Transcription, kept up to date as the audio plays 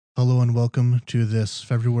Hello and welcome to this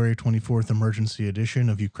February 24th emergency edition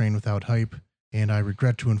of Ukraine Without Hype. And I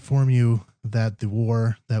regret to inform you that the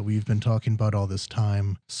war that we've been talking about all this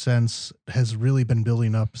time since has really been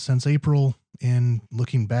building up since April, and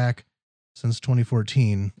looking back since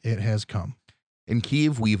 2014, it has come. In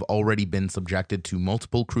Kyiv, we've already been subjected to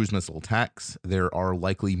multiple cruise missile attacks. There are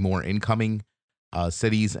likely more incoming.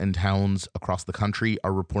 Cities and towns across the country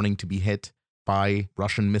are reporting to be hit by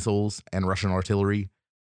Russian missiles and Russian artillery.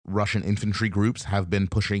 Russian infantry groups have been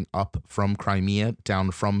pushing up from Crimea, down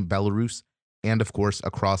from Belarus, and of course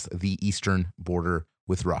across the eastern border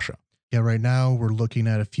with Russia. Yeah, right now we're looking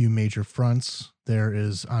at a few major fronts. There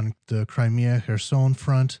is on the Crimea Kherson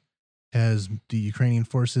front, as the Ukrainian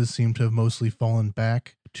forces seem to have mostly fallen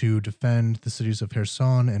back to defend the cities of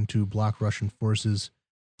Kherson and to block Russian forces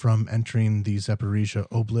from entering the Zaporizhia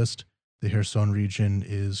Oblast. The Kherson region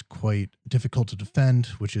is quite difficult to defend,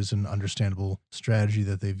 which is an understandable strategy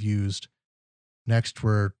that they've used. Next,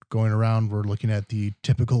 we're looking at the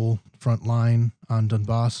typical front line on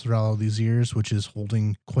Donbass throughout all these years, which is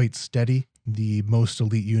holding quite steady. The most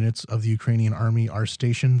elite units of the Ukrainian army are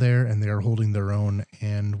stationed there, and they are holding their own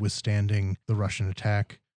and withstanding the Russian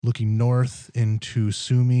attack. Looking north into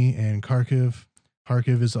Sumy and Kharkiv,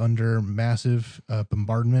 Kharkiv is under massive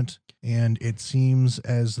bombardment, and it seems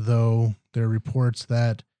as though there are reports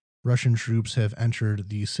that Russian troops have entered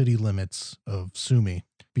the city limits of Sumy.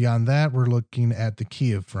 Beyond that, we're looking at the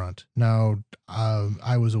Kiev front. Now,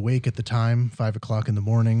 I was awake at the time, 5 o'clock in the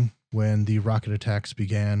morning, when the rocket attacks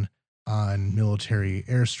began on military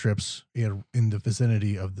airstrips in the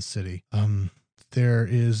vicinity of the city. There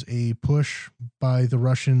is a push by the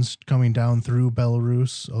Russians coming down through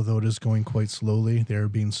Belarus, although it is going quite slowly. They're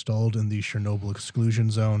being stalled in the Chernobyl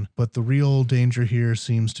exclusion zone. But the real danger here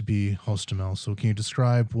seems to be Hostomel. So can you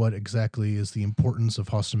describe what exactly is the importance of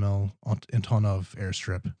Hostomel Antonov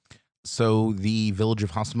airstrip? So the village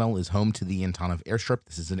of Hostomel is home to the Antonov airstrip.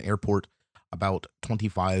 This is an airport about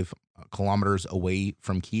 25 kilometers away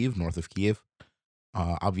from Kyiv, north of Kyiv.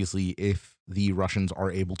 Obviously, if the Russians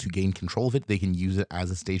are able to gain control of it, they can use it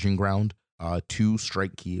as a staging ground to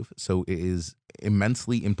strike Kyiv. So it is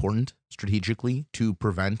immensely important strategically to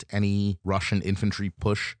prevent any Russian infantry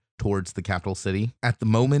push towards the capital city. At the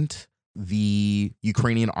moment, the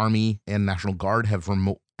Ukrainian army and National Guard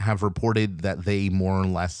have reported that they more or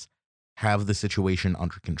less have the situation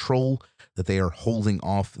under control, that they are holding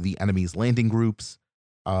off the enemy's landing groups.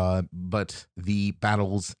 But the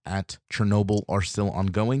battles at Chernobyl are still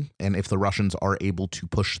ongoing, and if the Russians are able to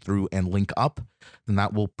push through and link up, then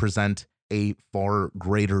that will present a far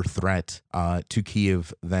greater threat to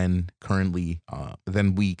Kyiv than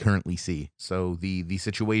we currently see. So the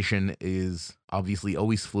situation is obviously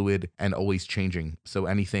always fluid and always changing. So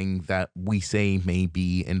anything that we say may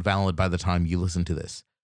be invalid by the time you listen to this.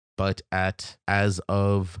 But as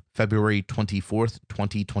of February 24th,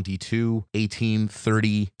 2022,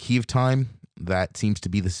 18:30 Kyiv time, that seems to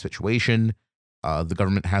be the situation. The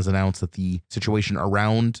government has announced that the situation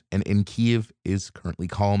around and in Kyiv is currently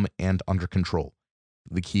calm and under control.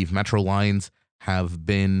 The Kyiv metro lines have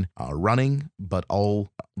been running, but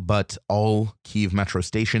all Kyiv metro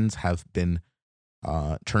stations have been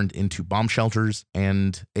turned into bomb shelters,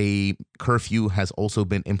 and a curfew has also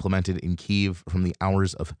been implemented in Kyiv from the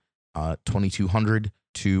hours of 2200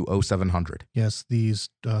 to 0700. Yes, these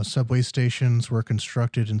subway stations were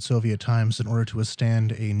constructed in Soviet times in order to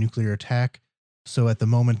withstand a nuclear attack. So at the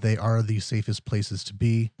moment, they are the safest places to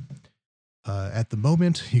be. At the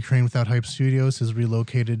moment, Ukraine Without Hype Studios is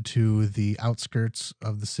relocated to the outskirts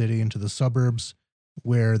of the city into the suburbs,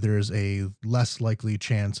 where there's a less likely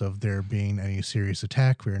chance of there being any serious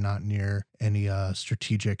attack. We're not near any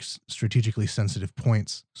strategically sensitive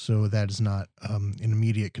points, so that is not an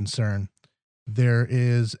immediate concern. There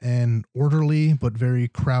is an orderly but very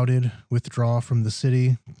crowded withdrawal from the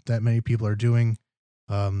city that many people are doing.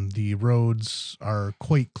 The roads are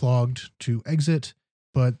quite clogged to exit,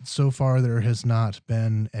 but so far there has not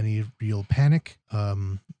been any real panic.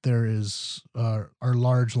 There are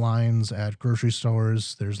large lines at grocery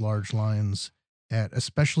stores. There's large lines at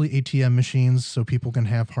especially ATM machines, so people can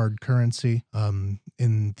have hard currency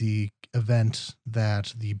in the event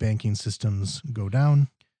that the banking systems go down.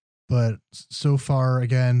 But so far,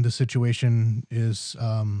 again, the situation is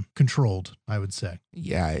controlled, I would say.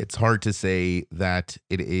 Yeah, it's hard to say that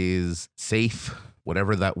it is safe,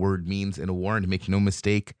 whatever that word means in a war, and make no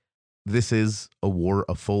mistake, this is a war,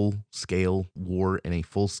 a full-scale war in a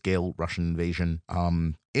full-scale Russian invasion.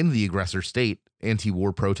 In the aggressor state,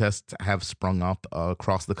 anti-war protests have sprung up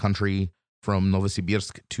across the country from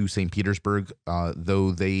Novosibirsk to St. Petersburg,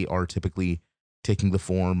 though they are typically taking the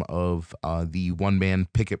form of the one-man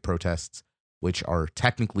picket protests, which are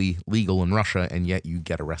technically legal in Russia, and yet you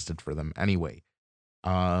get arrested for them anyway.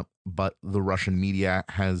 But the Russian media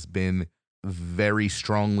has been very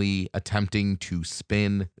strongly attempting to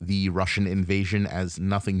spin the Russian invasion as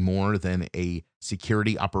nothing more than a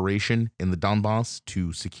security operation in the Donbass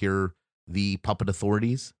to secure the puppet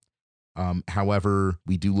authorities. However,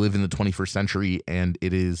 we do live in the 21st century, and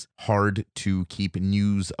it is hard to keep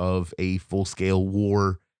news of a full-scale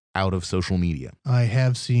war out of social media. I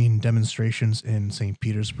have seen demonstrations in St.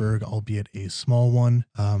 Petersburg, albeit a small one.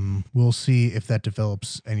 We'll see if that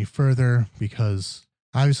develops any further, because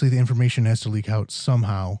obviously the information has to leak out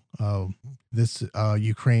somehow.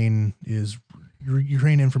 Ukraine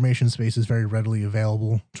information space is very readily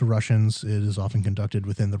available to Russians. It is often conducted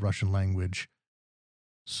within the Russian language.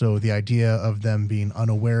 So the idea of them being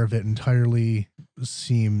unaware of it entirely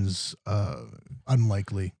seems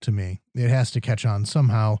unlikely to me. It has to catch on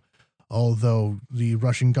somehow, although the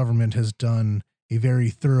Russian government has done a very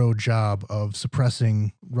thorough job of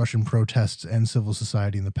suppressing Russian protests and civil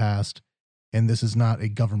society in the past. And this is not a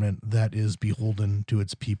government that is beholden to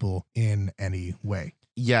its people in any way.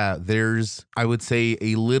 Yeah, there's, I would say,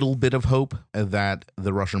 a little bit of hope that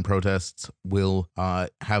the Russian protests will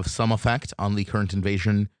have some effect on the current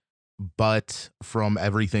invasion. But from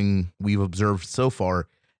everything we've observed so far,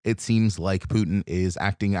 it seems like Putin is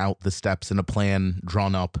acting out the steps in a plan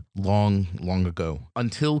drawn up long, long ago.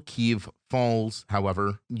 Until Kyiv falls,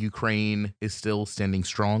 however, Ukraine is still standing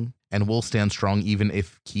strong and will stand strong even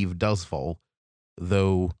if Kyiv does fall.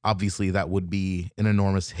 Though obviously that would be an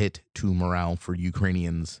enormous hit to morale for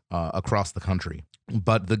Ukrainians across the country.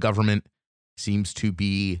 But the government seems to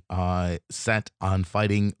be set on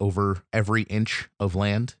fighting over every inch of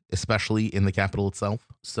land, especially in the capital itself.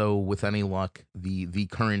 So with any luck, the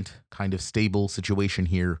current kind of stable situation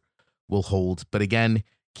here will hold. But again,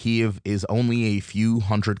 Kyiv is only a few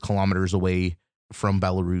hundred kilometers away from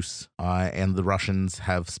Belarus, and the Russians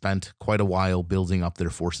have spent quite a while building up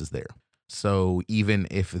their forces there. So even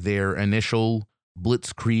if their initial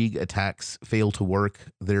blitzkrieg attacks fail to work,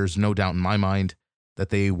 there's no doubt in my mind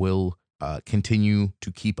that they will continue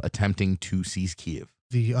to keep attempting to seize Kyiv.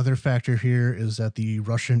 The other factor here is that the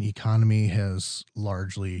Russian economy has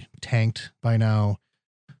largely tanked by now.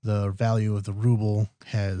 The value of the ruble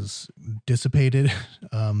has dissipated.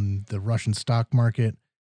 The Russian stock market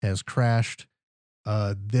has crashed.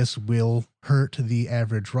 This will hurt the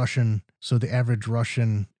average Russian. So the average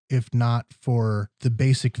Russian, if not for the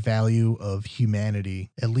basic value of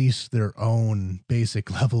humanity, at least their own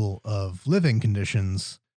basic level of living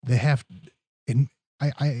conditions, they have.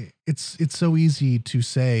 It's so easy to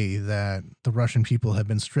say that the Russian people have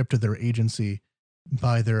been stripped of their agency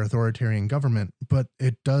by their authoritarian government, but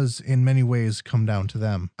it does in many ways come down to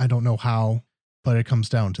them. I don't know how, but it comes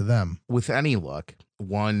down to them. With any luck,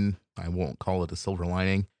 one, I won't call it a silver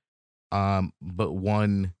lining, but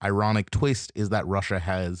one ironic twist is that Russia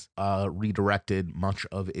has redirected much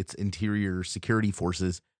of its interior security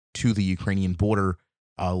forces to the Ukrainian border,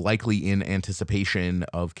 likely in anticipation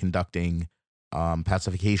of conducting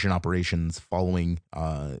pacification operations following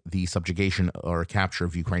the subjugation or capture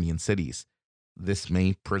of Ukrainian cities. This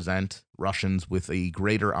may present Russians with a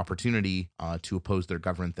greater opportunity to oppose their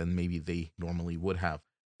government than maybe they normally would have.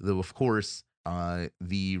 Though, of course,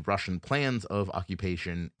 the Russian plans of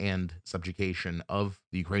occupation and subjugation of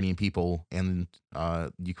the Ukrainian people and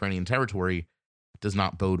Ukrainian territory does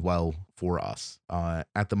not bode well for us.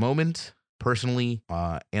 At the moment, personally,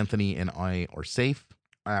 Anthony and I are safe.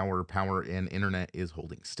 Our power and internet is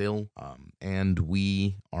holding still, and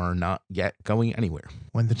we are not yet going anywhere.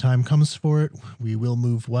 When the time comes for it, we will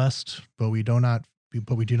move west, but we do not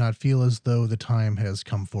feel as though the time has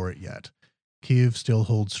come for it yet. Kyiv still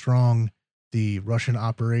holds strong. The Russian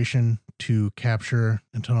operation to capture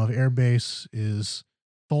Antonov Air Base is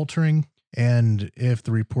faltering, and if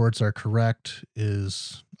the reports are correct,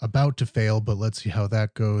 is about to fail, but let's see how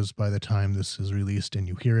that goes by the time this is released and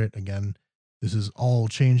you hear it. Again, this is all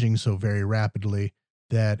changing so very rapidly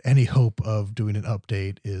that any hope of doing an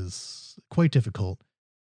update is quite difficult.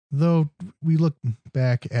 Though we look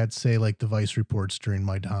back at, say, like the Vice reports during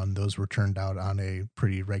Maidan, those were turned out on a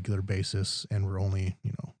pretty regular basis and were only,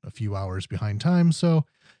 a few hours behind time. So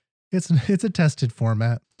it's a tested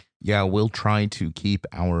format. Yeah, we'll try to keep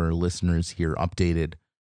our listeners here updated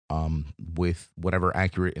with whatever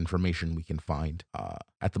accurate information we can find.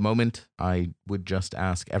 At the moment, I would just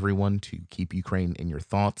ask everyone to keep Ukraine in your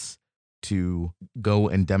thoughts, to go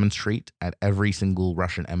and demonstrate at every single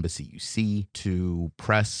Russian embassy you see, to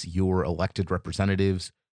press your elected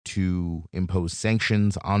representatives to impose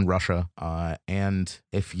sanctions on Russia. And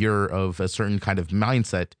if you're of a certain kind of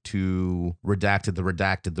mindset, to redacted the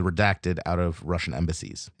redacted out of Russian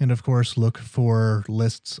embassies. And of course, look for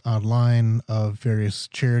lists online of various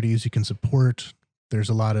charities you can support. There's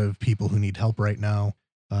a lot of people who need help right now.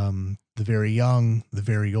 The very young, the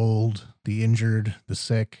very old, the injured, the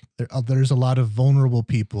sick. There's a lot of vulnerable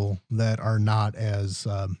people that are not as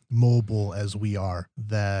mobile as we are,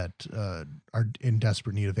 that are in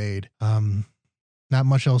desperate need of aid. Not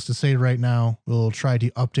much else to say right now. We'll try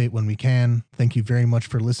to update when we can. Thank you very much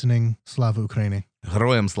for listening. Slava Ukraini.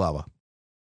 Героям слава!